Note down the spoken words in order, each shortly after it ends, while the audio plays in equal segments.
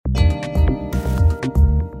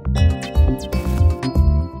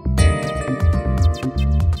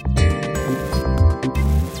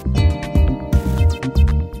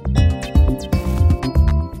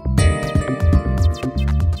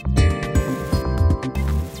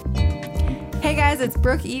guys, it's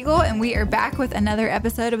Brooke Eagle, and we are back with another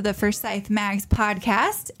episode of the Forsyth Mags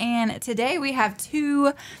podcast. And today we have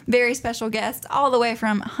two very special guests all the way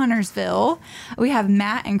from Huntersville. We have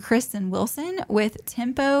Matt and Kristen Wilson with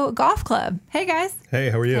Tempo Golf Club. Hey, guys. Hey,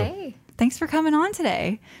 how are you? Hey. Thanks for coming on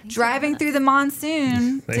today. Driving through the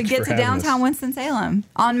monsoon to get to downtown Winston-Salem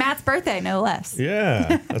on Matt's birthday, no less.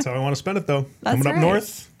 Yeah, that's how I want to spend it, though. That's Coming right. up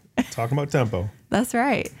north, talking about Tempo. That's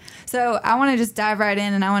right. So I want to just dive right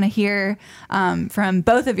in, and I want to hear from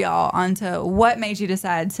both of y'all onto what made you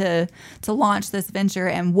decide to launch this venture,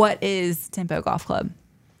 and what is Tempo Golf Club?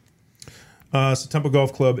 So Tempo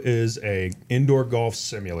Golf Club is a indoor golf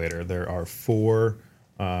simulator. There are four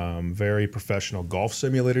very professional golf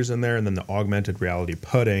simulators in there, and then the augmented reality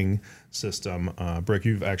putting system. Brooke,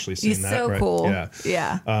 you've actually seen that, so right? Cool.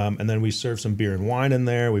 Yeah. And then we serve some beer and wine in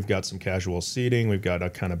there. We've got some casual seating. We've got a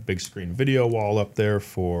kind of big screen video wall up there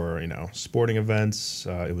for, sporting events.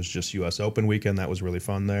 It was just U.S. Open weekend. That was really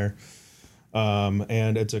fun there.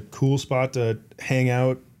 And it's a cool spot to hang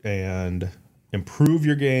out and improve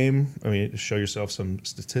your game. I mean, show yourself some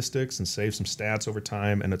statistics and save some stats over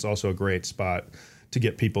time. And it's also a great spot to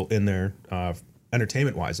get people in there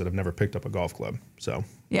entertainment-wise that have never picked up a golf club. So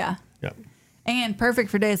Yeah. yeah. And perfect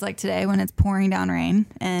for days like today when it's pouring down rain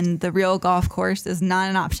and the real golf course is not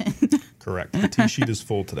an option. Correct. The tee sheet is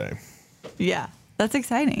full today. Yeah, that's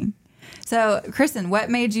exciting. So, Kristen, what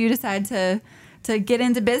made you decide to get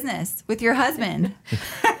into business with your husband?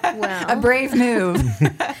 Well, A brave move.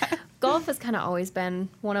 golf has kind of always been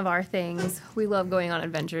one of our things. We love going on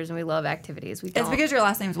adventures and we love activities. It's because your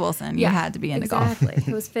last name's Wilson. You had to be into golf.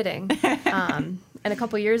 Exactly. It was fitting. And a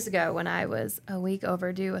couple years ago, when I was a week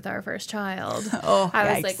overdue with our first child,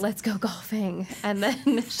 I was like, let's go golfing. And then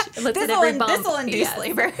let's hit every bump. This will induce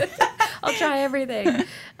labor. I'll try everything.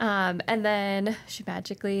 And then she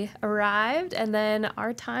magically arrived. And then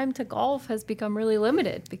our time to golf has become really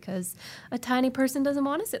limited because a tiny person doesn't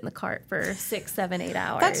want to sit in the cart for 6, 7, 8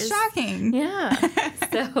 hours. That's shocking. Yeah.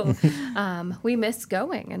 So we missed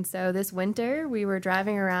going. And so this winter we were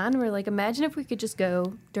driving around. We're like, imagine if we could just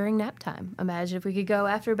go during nap time. Imagine if we could go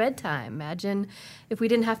after bedtime. Imagine if we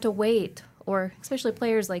didn't have to wait. Or especially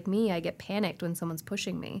players like me, I get panicked when someone's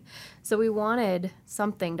pushing me. So we wanted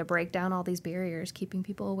something to break down all these barriers, keeping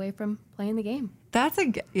people away from playing the game. That's a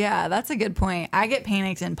good point. I get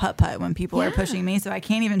panicked in putt-putt when people are pushing me, so I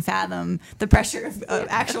can't even fathom the pressure of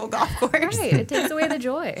actual golf course. Right. It takes away the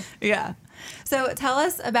joy. Yeah. So tell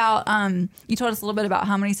us about, you told us a little bit about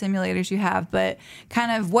how many simulators you have, but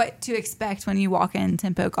kind of what to expect when you walk in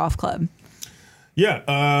Tempo Golf Club. Yeah,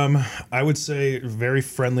 I would say very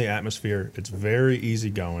friendly atmosphere. It's very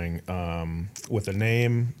easygoing. With a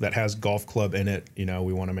name that has golf club in it,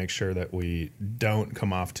 we want to make sure that we don't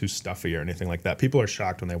come off too stuffy or anything like that. People are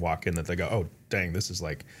shocked when they walk in that they go, oh, dang, this is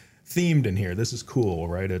like themed in here. This is cool,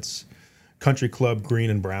 right? It's country club green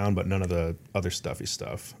and brown, but none of the other stuffy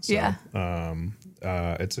stuff. So, yeah.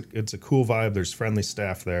 It's a cool vibe. There's friendly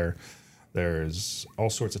staff there. There's all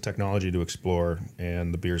sorts of technology to explore,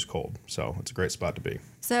 and the beer's cold. So it's a great spot to be.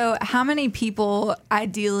 So how many people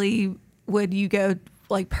ideally would you go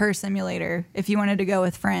like per simulator if you wanted to go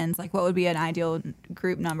with friends? Like what would be an ideal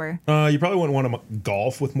group number? You probably wouldn't want to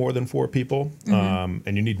golf with more than 4 people.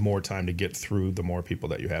 And you need more time to get through the more people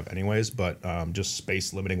that you have anyways. But just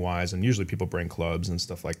space limiting wise, and usually people bring clubs and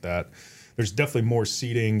stuff like that. There's definitely more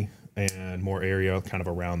seating and more area kind of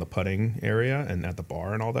around the putting area and at the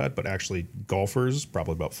bar and all that. But actually golfers,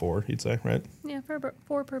 probably about 4, you'd say, right? Yeah,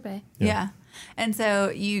 4 per bay. Yeah. And so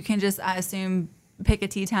you can just, I assume, pick a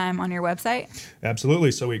tee time on your website?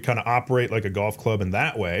 Absolutely. So we kind of operate like a golf club in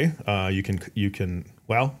that way. You can,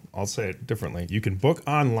 well, I'll say it differently. You can book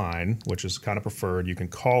online, which is kind of preferred. You can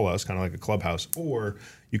call us kind of like a clubhouse, or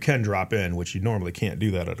you can drop in, which you normally can't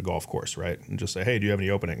do that at a golf course, right? And just say, hey, do you have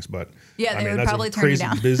any openings? But yeah, they would that's probably a turn you crazy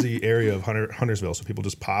down. busy area of Huntersville. So people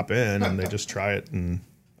just pop in and they just try it. And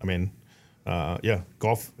an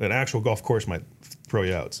actual golf course might throw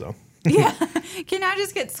you out. So Yeah. Can I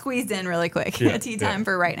just get squeezed in really quick? Yeah, a tee time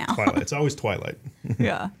for right now. Twilight. It's always twilight.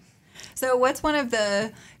 Yeah. So what's one of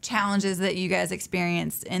the challenges that you guys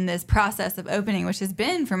experienced in this process of opening, which has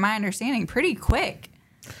been, from my understanding, pretty quick?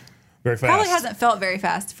 Very fast. Probably hasn't felt very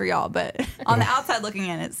fast for y'all, but on the outside looking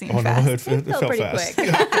in, it seemed No, fast. it felt pretty fast. quick.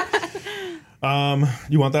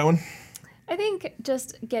 You want that one? I think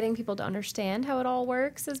just getting people to understand how it all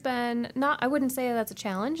works has been I wouldn't say that's a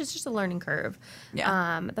challenge. It's just a learning curve.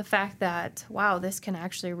 Yeah. The fact that, wow, this can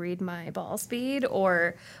actually read my ball speed,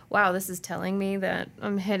 or wow, this is telling me that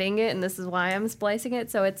I'm hitting it and this is why I'm splicing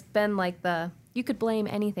it. So it's been like you could blame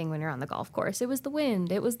anything when you're on the golf course. It was the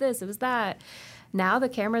wind. It was this. It was that. now the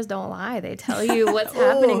cameras don't lie. They tell you what's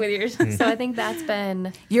happening with your. So I think that's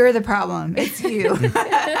been. You're the problem. It's you.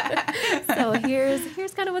 So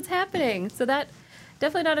here's kind of what's happening. So that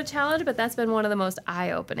definitely not a challenge, but that's been one of the most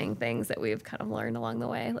eye-opening things that we've kind of learned along the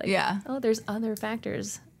way. Like, Yeah. oh, there's other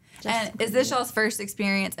factors. And is this y'all's first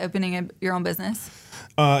experience opening your own business?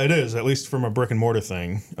 It is, at least from a brick and mortar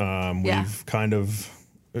thing. Yeah. We've kind of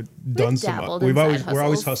done some. dabbled in We're side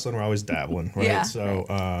always hustles. hustling. We're always dabbling, right? Yeah. So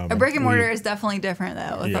A brick and mortar is definitely different,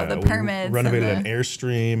 though, with all the permits. We renovated and an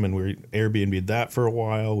Airstream, and we Airbnb'd that for a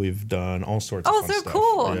while. We've done all sorts of Oh, fun so stuff.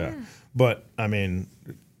 cool. Yeah. But, I mean,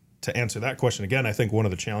 to answer that question again, I think one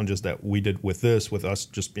of the challenges that we did with us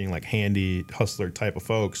just being like handy hustler type of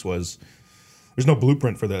folks, was there's no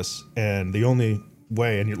blueprint for this. And the only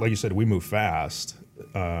way, and like you said, we move fast,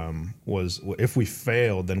 was if we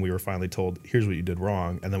failed, then we were finally told, here's what you did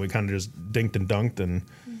wrong. And then we kind of just dinked and dunked, and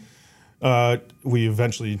we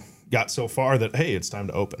eventually got so far that, hey, it's time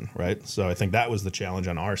to open, right? So I think that was the challenge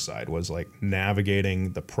on our side, was like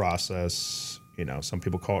navigating the process. You know, some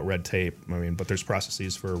people call it red tape. I mean, but there's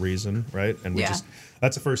processes for a reason, right? And we Yeah.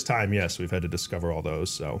 that's the first time, yes, we've had to discover all those.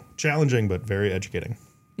 So challenging, but very educating.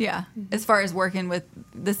 Yeah, as far as working with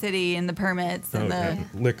the city and the permits and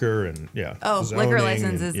Liquor and liquor zoning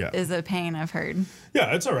license and, is a pain, I've heard.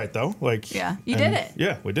 Yeah, it's all right though. Like, Yeah, you and- did it.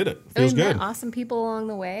 Yeah, we did it. We Feels met good. awesome people along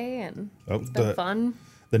the way, and Oh, it's been fun.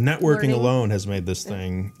 The networking Learning. alone has made this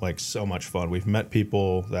thing like so much fun. We've met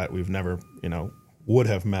people that we've never, would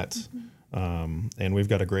have met, and we've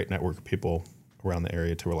got a great network of people around the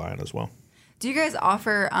area to rely on as well. Do you guys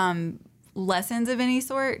offer lessons of any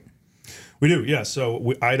sort? We do, yeah.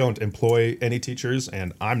 So I don't employ any teachers,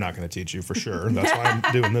 and I'm not going to teach you for sure. That's why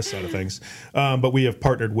I'm doing this side of things. But we have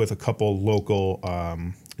partnered with a couple local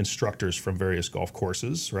instructors from various golf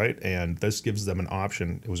courses, right? And this gives them an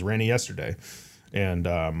option. It was rainy yesterday, and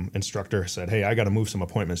instructor said, "Hey, I got to move some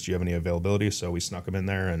appointments. Do you have any availability?" So we snuck him in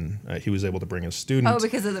there, and he was able to bring his student. Oh,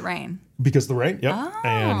 because of the rain. Because of the rain, yep. Oh.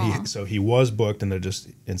 And he was booked, and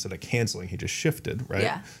instead of canceling, he just shifted, right?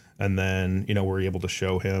 Yeah. And then, we're able to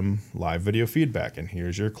show him live video feedback, and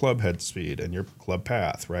here's your club head speed and your club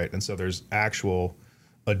path, right? And so there's actual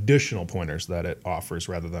additional pointers that it offers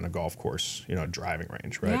rather than a golf course, a driving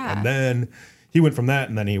range, right? Yeah. And then he went from that,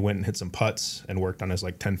 and then he went and hit some putts and worked on his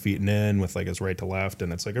 10 feet and in with his right to left,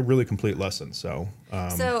 and it's a really complete lesson. So,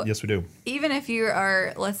 yes, we do. Even if you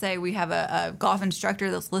are, let's say we have a golf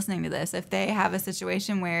instructor that's listening to this, if they have a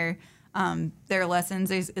situation where their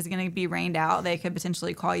lessons is going to be rained out, they could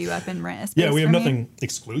potentially call you up and rent a space. Yeah, we have from nothing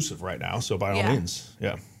exclusive right now, so by all Yeah. means,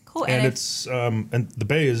 yeah. Cool. And And if- it's and the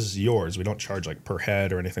bay is yours. We don't charge per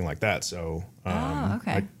head or anything like that. So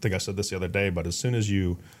okay. I think I said this the other day, but as soon as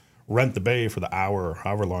you rent the bay for the hour or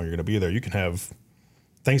however long you're going to be there, you can have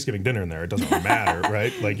Thanksgiving dinner in there. It doesn't really matter,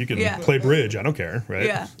 right? You can Yeah. play bridge. I don't care, right?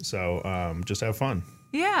 Yeah. So just have fun.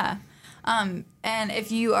 Yeah. And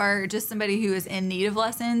if you are just somebody who is in need of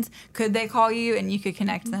lessons, could they call you and you could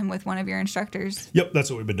connect them with one of your instructors? Yep, that's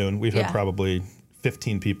what we've been doing. We've Yeah. had probably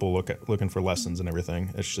 15 people looking for lessons and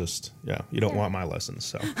everything. It's just, you don't want my lessons,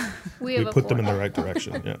 so We we have a put them in form. the right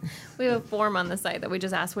direction. Yeah. We have a form on the site that we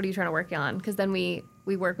just ask, what are you trying to work on? Because then we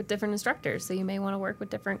work with different instructors. So you may want to work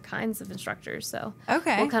with different kinds of instructors. So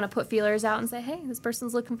Okay. we'll kind of put feelers out and say, hey, this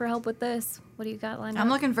person's looking for help with this. What do you got lined I'm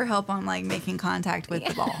up? looking for help on making contact with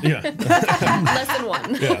the ball. Yeah. Lesson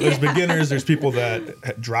one. Yeah, there's beginners. There's people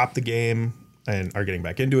that drop the game and are getting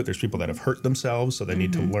back into it. There's people that have hurt themselves, so they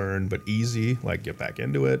need to learn, but easy, get back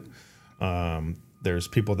into it. There's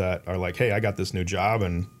people that are like, hey, I got this new job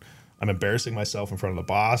and I'm embarrassing myself in front of the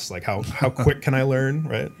boss. How quick can I learn,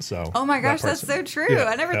 right? So. Oh my that gosh, that's part's- so true. Yeah,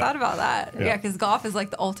 I never yeah. thought about that. Yeah. Yeah, because golf is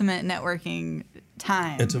the ultimate networking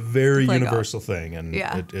time. It's a very to play universal thing, and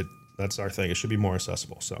Yeah. that's our thing. It should be more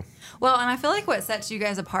accessible. So. Well, and I feel like what sets you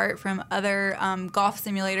guys apart from other golf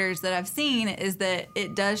simulators that I've seen is that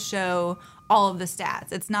it does show all of the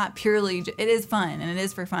stats. It's not purely, it is fun and it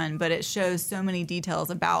is for fun, but it shows so many details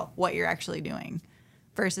about what you're actually doing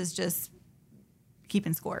versus just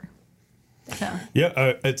keeping score. So,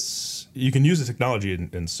 Yeah, you can use the technology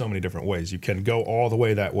in so many different ways. You can go all the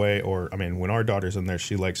way that way, or when our daughter's in there,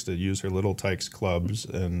 she likes to use her Little Tykes clubs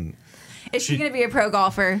and. is she going to be a pro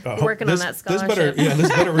golfer? Working on that scholarship. This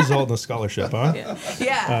better result in a scholarship, huh?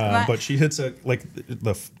 Yeah. But she hits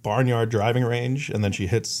the barnyard driving range, and then she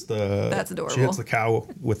hits the. That's adorable. She hits the cow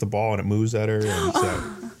with the ball, and it moves at her. And so,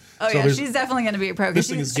 Oh So yeah, there's- she's definitely going to be a pro. 'cause this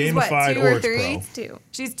thing she's, is she's what, gamified 2 or or it's 3? pro. Two.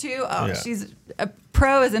 She's 2. Oh, Yeah. she's a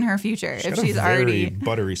pro is in her future if got a she's very already.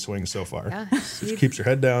 buttery swing so far. Yeah, She keeps her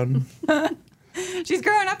head down. She's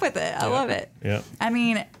growing up with it. I love it. Yeah. I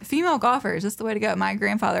mean, female golfers, that's the way to go. My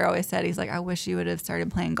grandfather always said, he's like, I wish you would have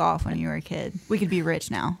started playing golf when you were a kid. We could be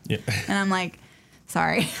rich now. Yeah. And I'm like,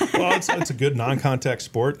 sorry. Well, it's a good non-contact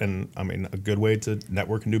sport, and I mean a good way to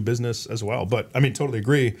network and do business as well. But I mean, totally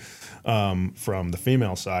agree from the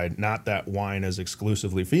female side. Not that wine is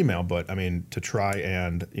exclusively female, but I mean to try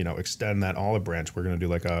and extend that olive branch. We're going to do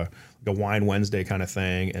like a Wine Wednesday kind of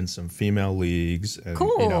thing and some female leagues, and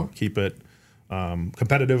Cool. Keep it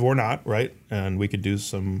competitive or not, right? And we could do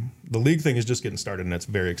some. The league thing is just getting started, and it's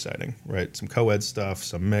very exciting, right? Some co-ed stuff,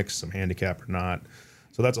 some mix, some handicap or not.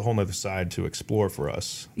 So that's a whole nother side to explore for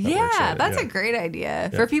us. Yeah, that's a great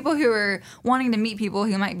idea for people who are wanting to meet people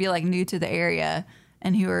who might be like new to the area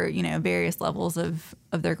and who are, various levels of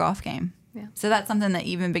their golf game. Yeah. So that's something that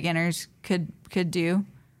even beginners could do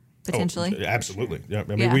potentially. Oh, absolutely. Yeah.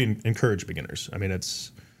 I mean, we encourage beginners. I mean,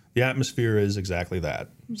 the atmosphere is exactly that.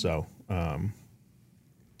 So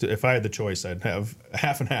if I had the choice, I'd have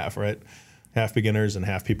half and half, right? Half beginners and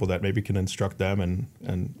half people that maybe can instruct them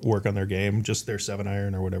and work on their game, just their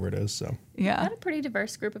 7-iron or whatever it is. So We Yeah. got a pretty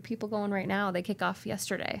diverse group of people going right now. They kick off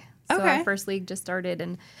yesterday. So Okay. our first league just started,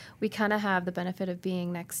 and we kind of have the benefit of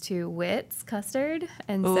being next to Witt's Custard.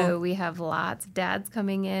 And so we have lots of dads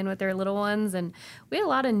coming in with their little ones, and we had a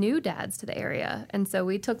lot of new dads to the area. And so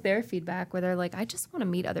we took their feedback where they're like, I just want to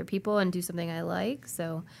meet other people and do something I like.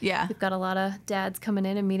 So Yeah. we've got a lot of dads coming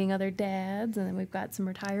in and meeting other dads, and then we've got some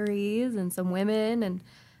retirees and some women, and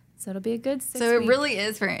so it'll be a good 6 So it weeks. really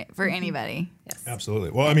is for anybody. Yes.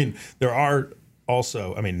 absolutely. Well, I mean, there are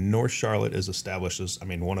also, North Charlotte is established as,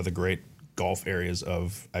 one of the great golf areas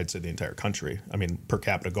of, I'd say, the entire country. I mean, per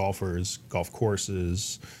capita golfers, golf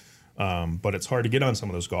courses, but it's hard to get on some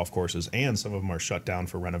of those golf courses, and some of them are shut down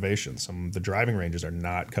for renovation. Some of the driving ranges are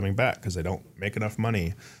not coming back because they don't make enough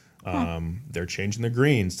money. They're changing the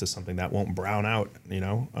greens to something that won't brown out,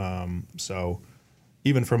 so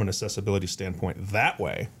even from an accessibility standpoint that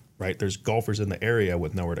way, right, there's golfers in the area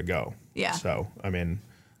with nowhere to go. Yeah. So,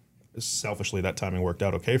 selfishly, that timing worked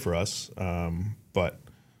out okay for us, but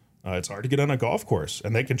it's hard to get on a golf course,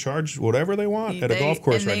 and they can charge whatever they want at a golf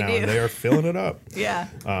course right now, and they are filling it up. Yeah.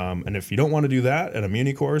 And if you don't want to do that at a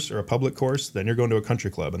muni course or a public course, then you're going to a country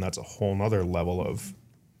club, and that's a whole nother level of,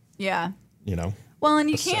 Yeah. you know. Well, and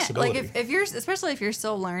you can't, like, accessibility. if you're, especially if you're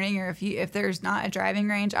still learning, or if there's not a driving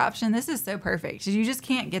range option, this is so perfect. You just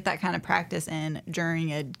can't get that kind of practice in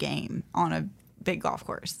during a game on a big golf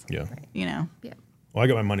course. Yeah. You know? Yeah. Well, I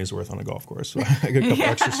got my money's worth on a golf course, so I get a couple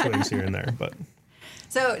extra swings here and there, but.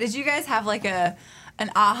 So did you guys have like an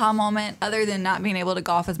aha moment, other than not being able to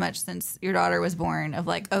golf as much since your daughter was born, of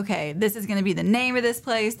like, okay, this is going to be the name of this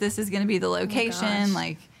place, this is going to be the location, gosh.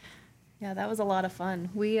 like. Yeah, that was a lot of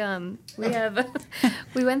fun. We have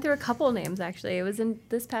we went through a couple names actually. It was in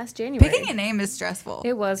this past January. Picking a name is stressful.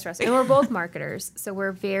 It was stressful. And we're both marketers, so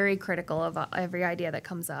we're very critical of every idea that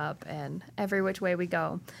comes up and every which way we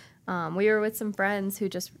go. We were with some friends who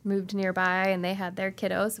just moved nearby, and they had their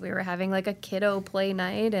kiddos. We were having like a kiddo play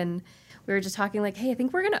night, and we were just talking like, hey, I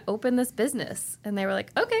think we're going to open this business. And they were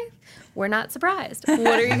like, okay, we're not surprised.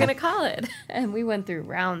 What are you going to call it? And we went through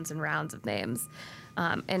rounds and rounds of names.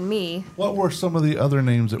 And me. What were some of the other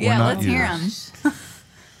names that were not let's used? hear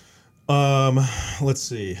them. Let's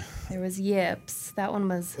see. There was Yips. That one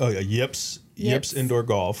was. Oh, yeah, Yips Indoor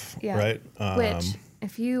Golf, Yeah. right? Which,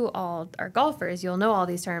 if you all are golfers, you'll know all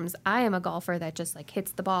these terms. I am a golfer that just like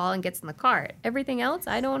hits the ball and gets in the cart. Everything else,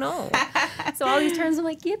 I don't know. So all these terms, I'm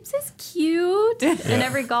like, Yips is cute. And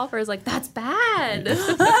every golfer is like, that's bad.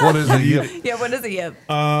 What is a yip? Yeah, what is a yip?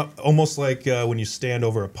 Almost like when you stand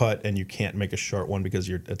over a putt and you can't make a short one because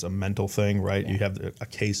it's a mental thing, right? You have a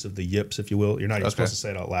case of the yips, if you will. You're not even supposed to say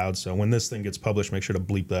it out loud. So when this thing gets published, make sure to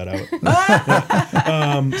bleep that out.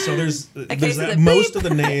 So there's case of that. the Most beep. of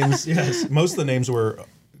the names, yes, most of the names were.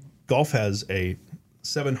 Golf has a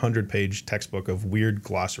 700-page textbook of weird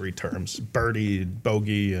glossary terms: birdie,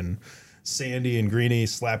 bogey, and sandy and greeny,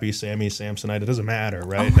 slappy, Sammy, Samsonite. It doesn't matter,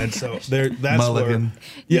 right? And so that's Mulligan. where,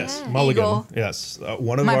 yes, Yeah. Mulligan. Eagle. Yes,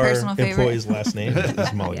 one of My our personal favorite. employees' last name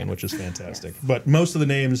is Mulligan, which is fantastic. But most of the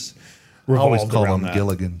names I always revolved call around them that.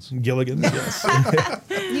 Gilligans. Gilligan's, yes.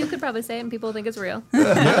 You could probably say it and people think it's real.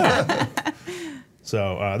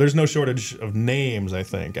 So there's no shortage of names, I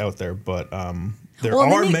think, out there, but there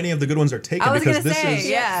Well, are then many of the good ones are taken I was because gonna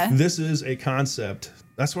say, this is a concept.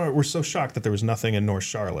 That's why we're so shocked that there was nothing in North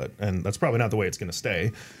Charlotte, and that's probably not the way it's going to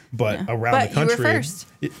stay. But around But the country, you were first.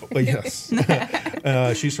 Well,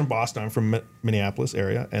 yes. She's from Boston. I'm from Minneapolis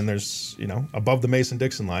area, and there's above the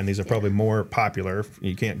Mason-Dixon line. These are probably more popular.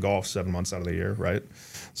 You can't golf 7 months out of the year, right?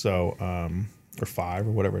 So or 5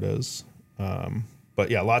 or whatever it is.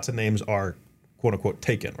 But yeah, lots of names are quote unquote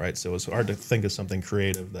taken, right? So it was hard to think of something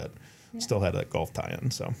creative that still had that golf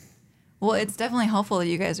tie-in. So Well, it's definitely helpful that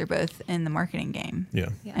you guys are both in the marketing game. yeah.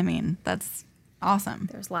 I mean, that's awesome.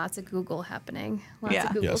 There's lots of Google happening, lots Yeah.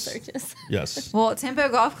 of Google Yes. searches. Yes. Well, Tempo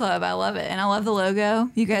Golf Club, I love it, and I love the logo.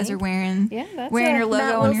 You guys are wearing That's wearing your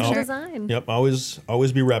Matt logo on your Wilson shirt. design. Yep. Always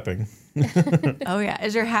be repping. Oh yeah,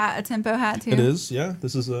 is your hat a Tempo hat too? It is. Yeah.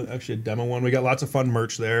 This is actually a demo one. We got lots of fun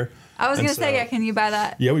merch there. I was And gonna say, so- yeah. Can you buy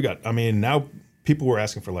that? Yeah, we got. I mean, now people were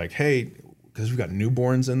asking for like, hey, because we've got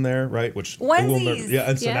newborns in there, right? Which Onesies. yeah,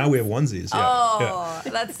 and so Yes. now we have onesies. Yeah, Oh,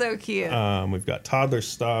 that's so cute. We've got toddler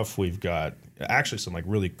stuff. We've got actually some like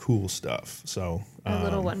really cool stuff. So Our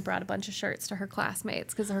little one brought a bunch of shirts to her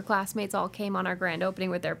classmates because her classmates all came on our grand opening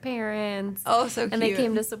with their parents. Oh, so And they cute.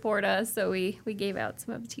 came to support us, so we gave out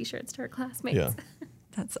some of the T-shirts to her classmates. yeah,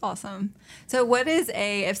 That's awesome. So, what is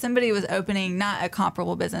if somebody was opening not a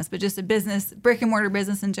comparable business, but just a business, brick and mortar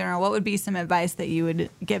business in general? What would be some advice that you would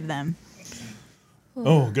give them?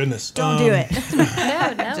 oh goodness, Don't do it. No,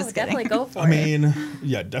 Just definitely kidding. go for I it. mean,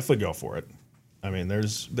 yeah, definitely go for it. I mean,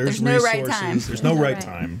 there's no resources. right time. There's no right Right.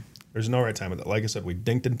 time. There's no right time with it. Like I said, we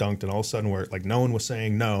dinked and dunked, and all of a sudden we're like, no one was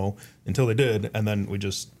saying no until they did, and then we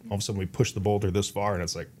just all of a sudden we pushed the boulder this far, and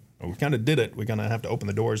it's like, well, we kind of did it. We're gonna have to open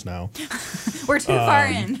the doors now. We're too far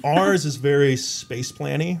in. Ours is very space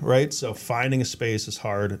planny, right? So finding a space is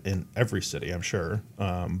hard in every city, I'm sure.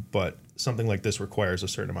 But something like this requires a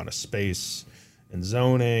certain amount of space and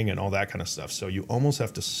zoning and all that kind of stuff. So you almost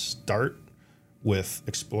have to start with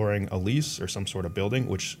exploring a lease or some sort of building,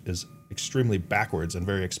 which is extremely backwards and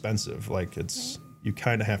very expensive. Like you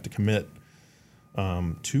kind of have to commit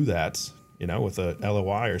to that, with a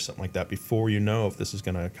LOI or something like that before you know if this is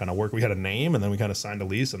going to kind of work. We had a name and then we kind of signed a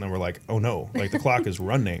lease and then we're like, oh no, like the clock is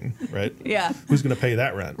running, right? Yeah. Who's going to pay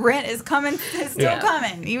that rent? Rent is coming. It's still Yeah.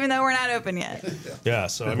 coming, even though we're not open yet. Yeah.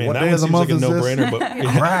 So, I mean, What that day one of the seems like a month is this? no-brainer,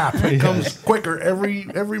 but Crap! It comes quicker every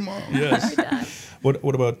month. yes.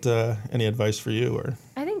 What about any advice for you or?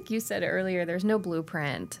 I think you said earlier there's no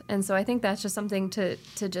blueprint. And so I think that's just something to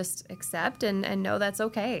just accept and know that's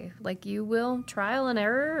okay. Like you will trial and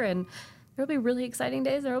error and there'll be really exciting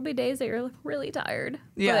days. There'll be days that you're really tired.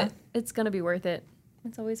 Yeah. But it's going to be worth it.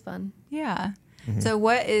 It's always fun. Yeah. So,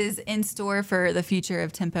 what is in store for the future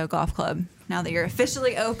of Tempo Golf Club now that you're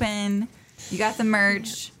officially open? You got the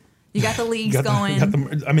merch. You got the leagues going.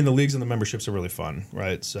 The leagues and the memberships are really fun,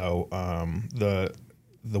 right? So the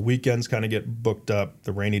weekends kind of get booked up,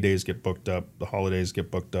 the rainy days get booked up, the holidays get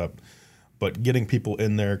booked up, but getting people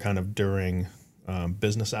in there kind of during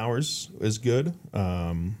business hours is good,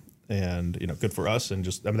 and good for us. And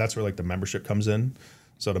just that's where like the membership comes in,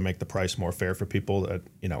 so to make the price more fair for people that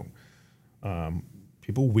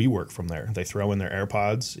people we work from there. They throw in their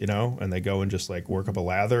AirPods, and they go and just like work up a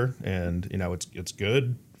lather, and it's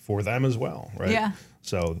good for them as well, right? Yeah.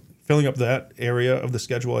 So filling up that area of the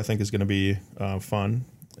schedule, I think, is going to be fun.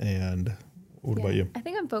 And what about you? I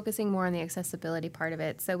think I'm focusing more on the accessibility part of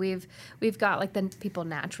it. So we've got like the people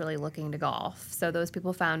naturally looking to golf. So those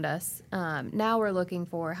people found us. Now we're looking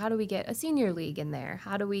for how do we get a senior league in there?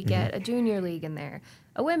 How do we get a junior league in there?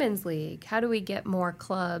 A women's league? How do we get more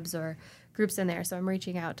clubs or groups in there? So I'm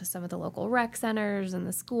reaching out to some of the local rec centers and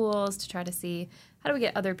the schools to try to see how do we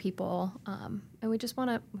get other people. And we just want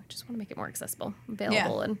to make it more accessible,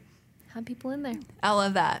 available, and have people in there. I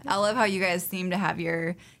love that. I love how you guys seem to have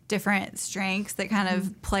your different strengths that kind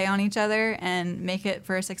of play on each other and make it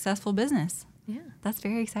for a successful business. Yeah, That's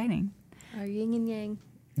very exciting. our yin and yang.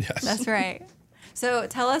 Yes. That's right. So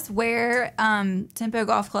tell us where Tempo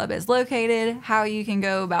Golf Club is located, how you can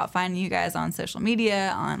go about finding you guys on social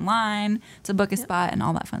media, online, to book a spot, and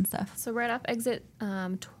all that fun stuff. So right off exit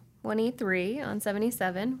 23 on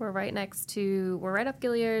 77, we're right off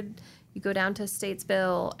Gilliard. You go down to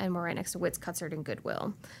Statesville, and we're right next to Witz, Cutsard, and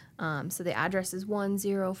Goodwill. So the address is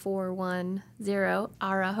 10410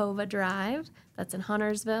 Arahova Drive. That's in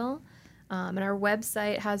Huntersville. And our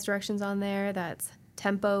website has directions on there. That's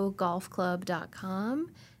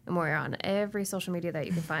tempogolfclub.com. And we're on every social media that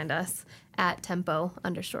you can find us at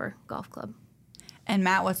tempo_golf club. And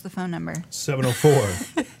Matt, what's the phone number?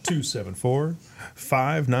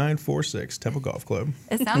 704-274-5946, Temple Golf Club.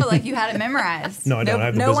 It sounded like you had it memorized. No, I don't. I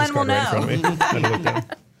have the no business one will card right in know. front of me. I had to look down.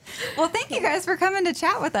 Well, thank you guys for coming to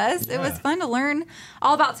chat with us. It was Yeah. fun to learn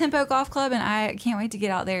all about Tempo Golf Club, and I can't wait to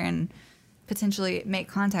get out there and potentially make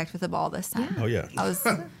contact with the ball this time. Oh, yeah.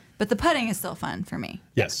 But the putting is still fun for me.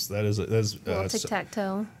 Yes, that is Little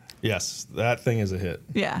tic-tac-toe. yes, that thing is a hit.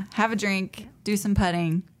 Yeah, have a drink, do some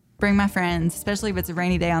putting, bring my friends, especially if it's a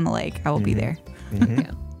rainy day on the lake. I will be there.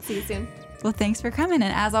 Yeah. See you soon. Well, thanks for coming.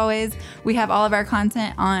 And as always, we have all of our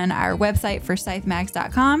content on our website,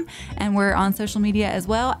 ForsythMags.com, and we're on social media as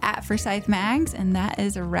well at ForsythMags. And that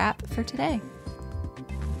is a wrap for today.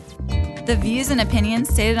 The views and opinions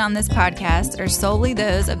stated on this podcast are solely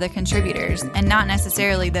those of the contributors and not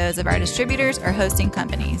necessarily those of our distributors or hosting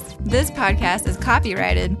companies. This podcast is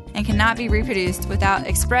copyrighted and cannot be reproduced without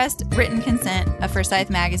expressed written consent of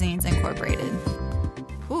Forsyth Magazines Incorporated.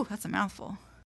 Ooh, that's a mouthful.